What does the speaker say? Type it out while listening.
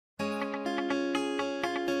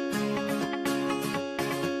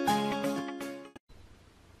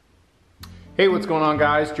Hey, what's going on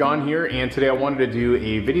guys? John here, and today I wanted to do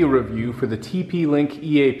a video review for the TP-Link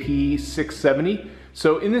EAP670.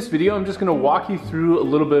 So in this video, I'm just gonna walk you through a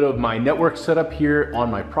little bit of my network setup here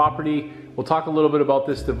on my property. We'll talk a little bit about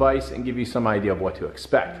this device and give you some idea of what to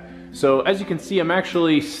expect. So as you can see, I'm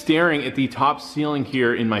actually staring at the top ceiling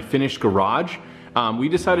here in my finished garage. We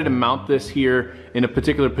decided to mount this here in a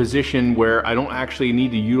particular position where I don't actually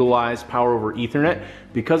need to utilize power over Ethernet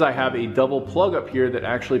because I have a double plug up here that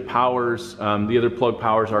actually powers, the other plug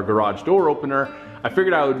powers our garage door opener. I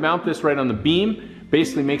figured I would mount this right on the beam,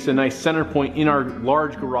 basically makes a nice center point in our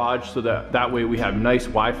large garage so that way we have nice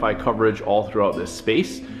Wi-Fi coverage all throughout this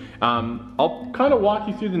space. I'll kind of walk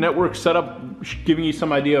you through the network setup, giving you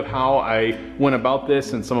some idea of how I went about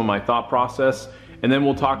this and some of my thought process. And then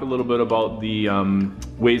we'll talk a little bit about the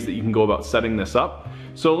ways that you can go about setting this up.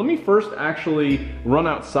 So let me first actually run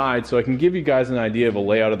outside so I can give you guys an idea of a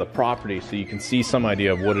layout of the property so you can see some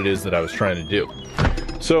idea of what it is that I was trying to do.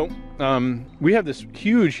 So we have this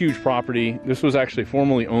huge property. This was actually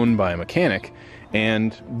formerly owned by a mechanic,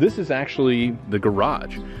 and this is actually the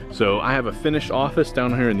garage. So I have a finished office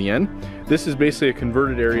down here in the end. This is basically a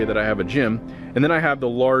converted area that I have a gym, and then I have the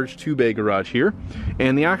large 2-bay garage here,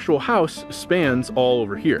 and the actual house spans all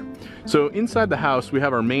over here. So inside the house we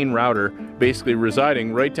have our main router basically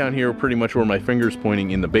residing right down here, pretty much where my finger's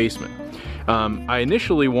pointing, in the basement. I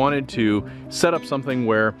initially wanted to set up something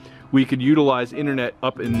where we could utilize internet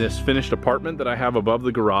up in this finished apartment that I have above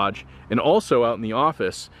the garage and also out in the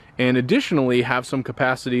office, and additionally have some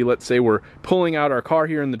capacity. Let's say we're pulling out our car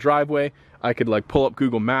here in the driveway, I could like pull up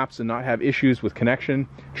Google Maps and not have issues with connection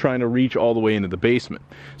trying to reach all the way into the basement.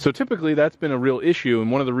 So typically that's been a real issue, and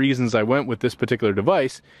one of the reasons I went with this particular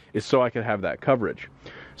device is so I could have that coverage.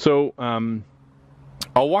 So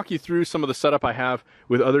I'll walk you through some of the setup I have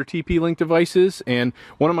with other TP-Link devices, and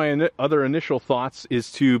one of my other initial thoughts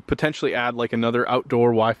is to potentially add like another outdoor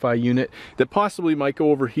Wi-Fi unit that possibly might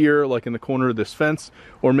go over here like in the corner of this fence,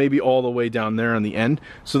 or maybe all the way down there on the end,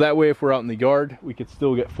 so that way if we're out in the yard we could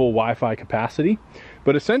still get full Wi-Fi capacity.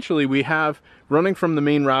 But essentially we have, running from the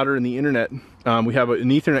main router and the internet, we have an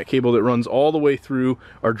Ethernet cable that runs all the way through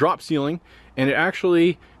our drop ceiling, and it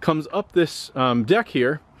actually comes up this deck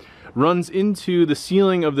here, runs into the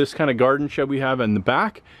ceiling of this kind of garden shed we have in the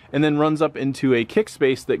back, and then runs up into a kick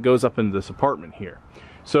space that goes up into this apartment here.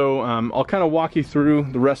 So I'll kind of walk you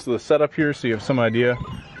through the rest of the setup here so you have some idea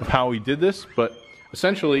of how we did this. But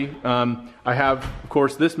essentially I have, of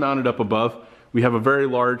course, this mounted up above. We have a very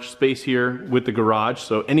large space here with the garage,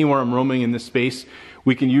 so anywhere I'm roaming in this space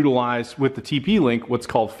we can utilize with the TP-Link what's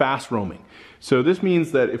called fast roaming. So this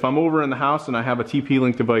means that if I'm over in the house and I have a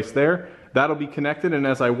TP-Link device there, that'll be connected, and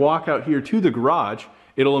as I walk out here to the garage,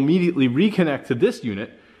 it'll immediately reconnect to this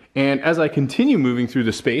unit. And as I continue moving through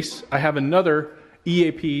the space, I have another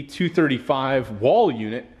EAP235 wall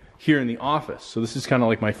unit here in the office. So this is kind of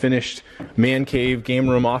like my finished man cave game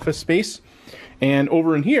room office space. And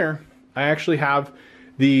over in here, I actually have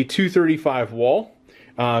the 235 wall.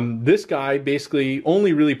 This guy basically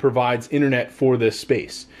only really provides internet for this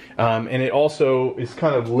space. And it also is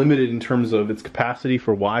kind of limited in terms of its capacity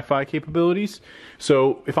for Wi-Fi capabilities.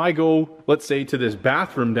 So if I go, let's say, to this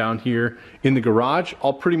bathroom down here in the garage,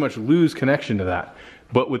 I'll pretty much lose connection to that.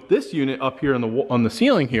 But with this unit up here on the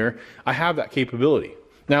ceiling here, I have that capability.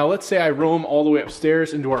 Now let's say I roam all the way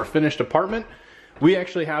upstairs into our finished apartment. We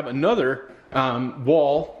actually have another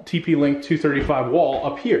wall, TP-Link 235 wall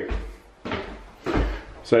up here.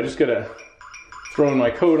 So I just gotta throw in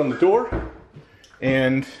my code on the door,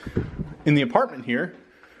 and in the apartment here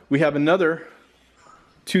we have another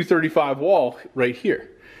 235 wall right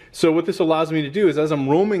here. So what this allows me to do is, as I'm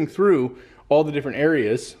roaming through all the different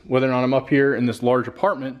areas, whether or not I'm up here in this large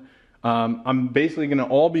apartment, I'm basically gonna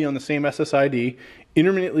all be on the same SSID,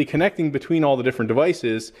 intermittently connecting between all the different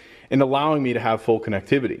devices and allowing me to have full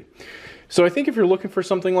connectivity. So I think if you're looking for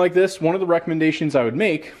something like this, one of the recommendations I would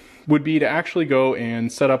make would be to actually go and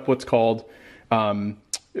set up what's called,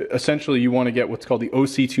 essentially you want to get what's called the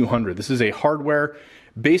OC200. This is a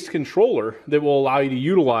hardware-based controller that will allow you to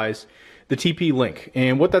utilize the TP-Link.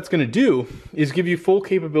 And what that's going to do is give you full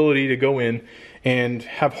capability to go in and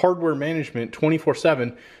have hardware management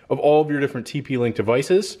 24/7 of all of your different TP-Link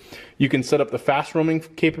devices. You can set up the fast roaming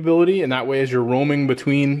capability, and that way as you're roaming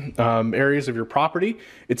between areas of your property,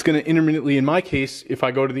 it's going to intermittently, in my case, if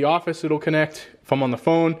I go to the office, it'll connect. If I'm on the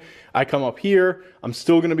phone, I come up here, I'm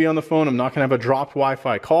still going to be on the phone, I'm not going to have a dropped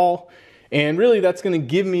Wi-Fi call. And really that's going to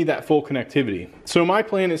give me that full connectivity. So my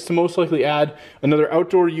plan is to most likely add another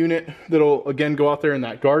outdoor unit that'll again go out there in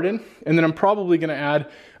that garden, and then I'm probably going to add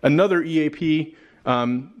another EAP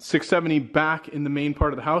 670 back in the main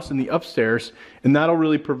part of the house in the upstairs, and that'll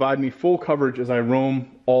really provide me full coverage as I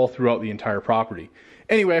roam all throughout the entire property.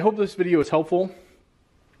 Anyway, I hope this video is helpful.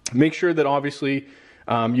 Make sure that obviously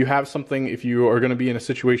you have something, if you are going to be in a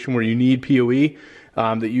situation where you need PoE,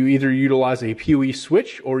 that you either utilize a PoE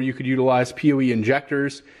switch or you could utilize PoE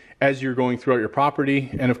injectors as you're going throughout your property.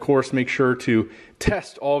 And of course, make sure to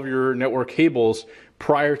test all of your network cables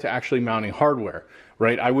prior to actually mounting hardware,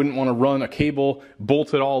 right? I wouldn't want to run a cable,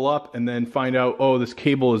 bolt it all up, and then find out, oh, this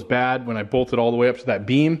cable is bad when I bolt it all the way up to that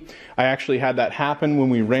beam. I actually had that happen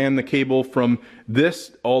when we ran the cable from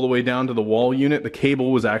this all the way down to the wall unit. The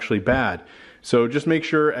cable was actually bad. So just make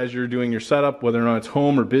sure as you're doing your setup, whether or not it's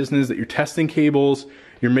home or business, that you're testing cables,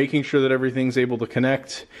 you're making sure that everything's able to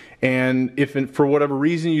connect. And if for whatever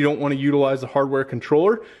reason you don't want to utilize the hardware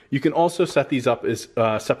controller, you can also set these up as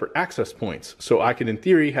separate access points. So I could, in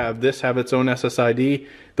theory, have this have its own SSID,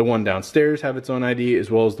 the one downstairs have its own ID,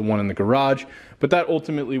 as well as the one in the garage. But that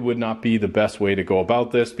ultimately would not be the best way to go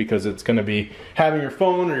about this, because it's going to be having your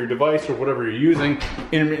phone or your device or whatever you're using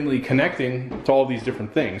intermittently connecting to all these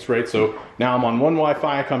different things, right? So now I'm on one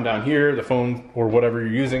Wi-Fi, I come down here, the phone or whatever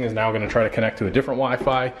you're using is now going to try to connect to a different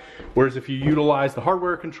Wi-Fi. Whereas if you utilize the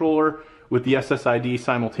hardware controller with the SSID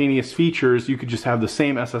simultaneous features, you could just have the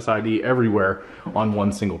same SSID everywhere on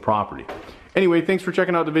one single property. Anyway, thanks for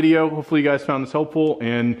checking out the video. Hopefully you guys found this helpful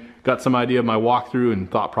and got some idea of my walkthrough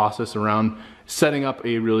and thought process around setting up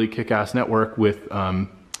a really kick-ass network with, the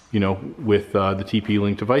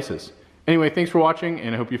TP-Link devices. Anyway, thanks for watching,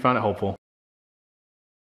 and I hope you found it helpful.